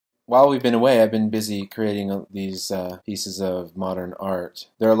while we've been away, I've been busy creating these pieces of modern art.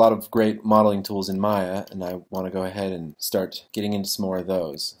 There are a lot of great modeling tools in Maya, and I want to go ahead and start getting into some more of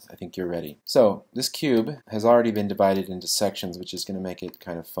those. I think you're ready. So this cube has already been divided into sections, which is going to make it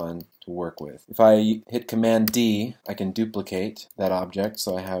kind of fun to work with. If I hit Command D, I can duplicate that object,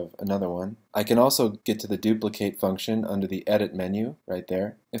 so I have another one. I can also get to the duplicate function under the Edit menu right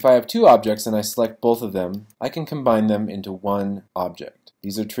there. If I have two objects and I select both of them, I can combine them into one object.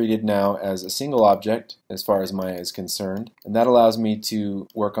 These are treated now as a single object as far as Maya is concerned, and that allows me to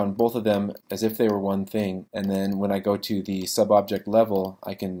work on both of them as if they were one thing, and then when I go to the sub-object level,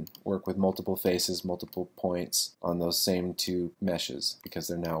 I can work with multiple faces, multiple points on those same two meshes because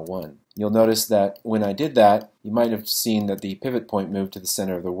they're now one. You'll notice that when I did that, you might have seen that the pivot point moved to the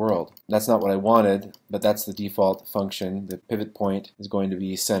center of the world. That's not what I wanted, but that's the default function. The pivot point is going to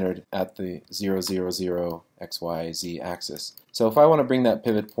be centered at the 0, 0, 0 XYZ axis. So if I want to bring that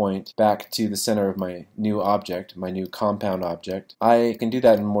pivot point back to the center of my new object, my new compound object, I can do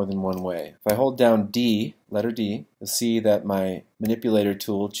that in more than one way. If I hold down D, letter D, you'll see that my manipulator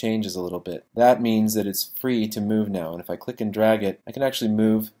tool changes a little bit. That means that it's free to move now, and if I click and drag it, I can actually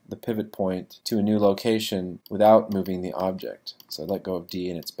move the pivot point to a new location without moving the object. So I let go of D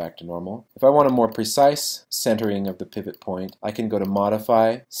and it's back to normal. If I want a more precise centering of the pivot point, I can go to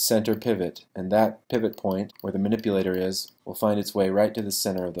Modify, Center Pivot, and that pivot point, where the manipulator is, will find its way right to the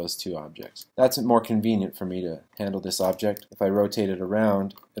center of those two objects. That's more convenient for me to handle this object. If I rotate it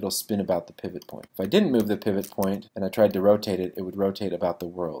around, it'll spin about the pivot point. If I didn't move the pivot point and I tried to rotate it, it would rotate about the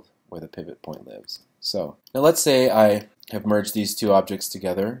world where the pivot point lives. So now let's say I have merged these two objects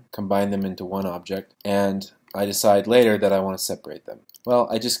together, combined them into one object, and I decide later that I want to separate them. Well,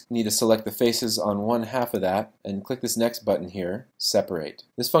 I just need to select the faces on one half of that and click this next button here, Separate.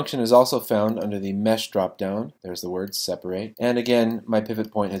 This function is also found under the Mesh drop-down. There's the word Separate. And again, my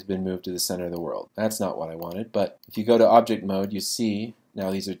pivot point has been moved to the center of the world. That's not what I wanted, but if you go to Object Mode, you see now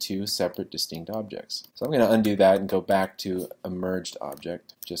these are two separate, distinct objects. So I'm going to undo that and go back to a merged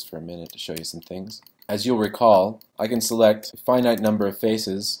object just for a minute to show you some things. As you'll recall, I can select a finite number of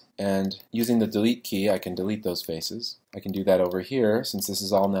faces, and using the delete key I can delete those faces. I can do that over here since this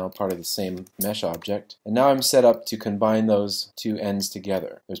is all now part of the same mesh object. And now I'm set up to combine those two ends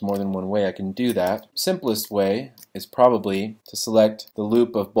together. There's more than one way I can do that. Simplest way is probably to select the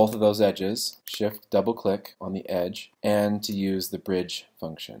loop of both of those edges, shift double click on the edge, and to use the bridge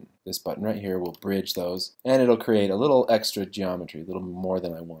function. This button right here will bridge those, and it'll create a little extra geometry, a little more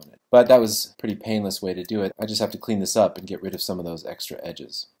than I wanted. But that was a pretty painless way to do it. I just have to clean this up and get rid of some of those extra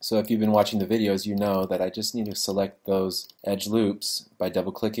edges. So if you've been watching the videos, you know that I just need to select those edge loops by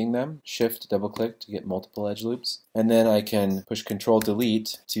double clicking them, shift double click to get multiple edge loops, and then I can push Control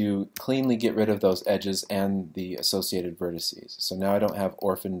Delete to cleanly get rid of those edges and the associated vertices. So now I don't have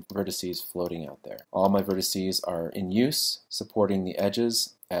orphan vertices floating out there. All my vertices are in use, supporting the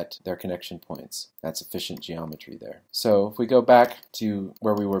edges at their connection points. That's efficient geometry there. So if we go back to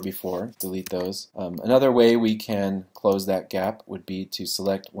where we were before, delete those. Another way we can close that gap would be to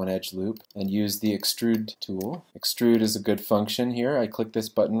select one edge loop and use the Extrude tool. Extrude is a good function here. I click this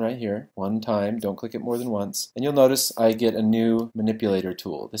button right here one time, don't click it more than once, and you'll notice I get a new manipulator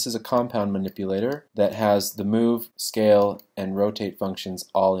tool. This is a compound manipulator that has the move, scale, and rotate functions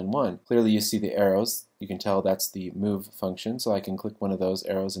all in one. Clearly you see the arrows. You can tell that's the move function, so I can click one of those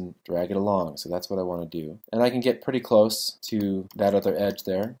arrows and drag it along. So that's what I want to do. And I can get pretty close to that other edge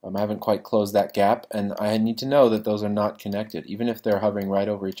there. I haven't quite closed that gap, and I need to know that those are not connected. Even if they're hovering right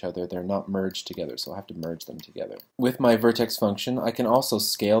over each other, they're not merged together, so I'll have to merge them together. With my vertex function, I can also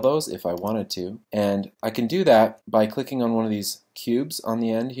scale those if I wanted to, and I can do that by clicking on one of these cubes on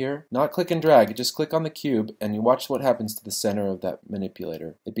the end here. Not click and drag, just click on the cube and you watch what happens to the center of that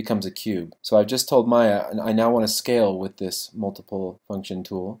manipulator. It becomes a cube. So I've just told Maya, and I now want to scale with this multiple function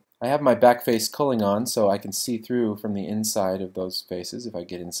tool. I have my back face culling on so I can see through from the inside of those faces if I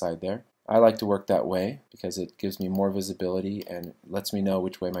get inside there. I like to work that way because it gives me more visibility and lets me know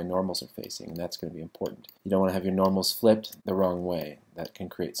which way my normals are facing, and that's going to be important. You don't want to have your normals flipped the wrong way. That can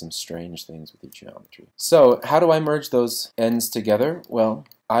create some strange things with your geometry. So how do I merge those ends together? Well,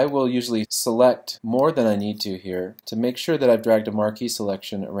 I will usually select more than I need to here to make sure that I've dragged a marquee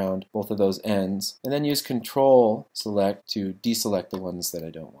selection around both of those ends, and then use Control Select to deselect the ones that I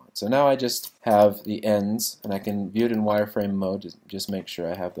don't want. So now I just have the ends, and I can view it in wireframe mode to just make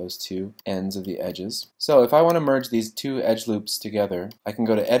sure I have those two ends of the edges. So if I want to merge these two edge loops together, I can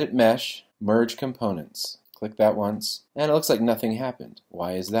go to Edit Mesh, Merge Components. Click that once, and it looks like nothing happened.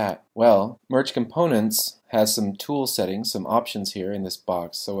 Why is that? Well, Merge Components has some tool settings, some options here in this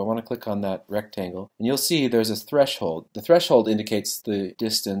box. So I want to click on that rectangle, and you'll see there's a threshold. The threshold indicates the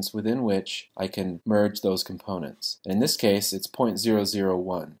distance within which I can merge those components. And in this case, it's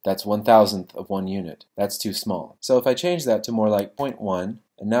 0.001. That's 1,000th of 1 unit. That's too small. So if I change that to more like 0.1,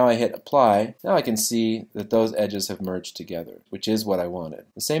 and now I hit apply, now I can see that those edges have merged together, which is what I wanted.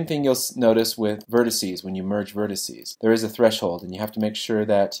 The same thing you'll notice with vertices when you merge vertices. There is a threshold, and you have to make sure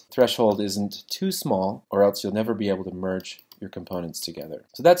that threshold isn't too small, or else you'll never be able to merge your components together.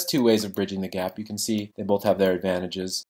 So that's two ways of bridging the gap. You can see they both have their advantages.